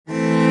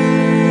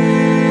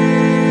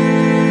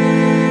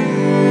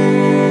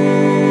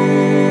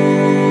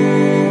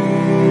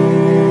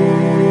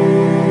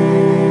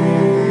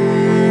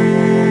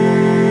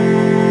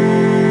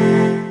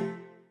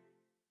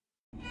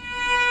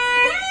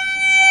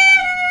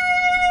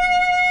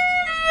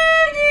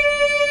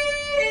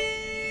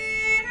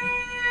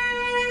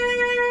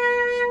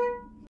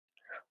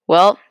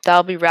Well,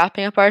 that'll be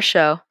wrapping up our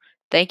show.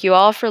 Thank you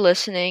all for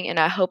listening, and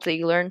I hope that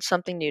you learned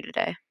something new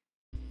today.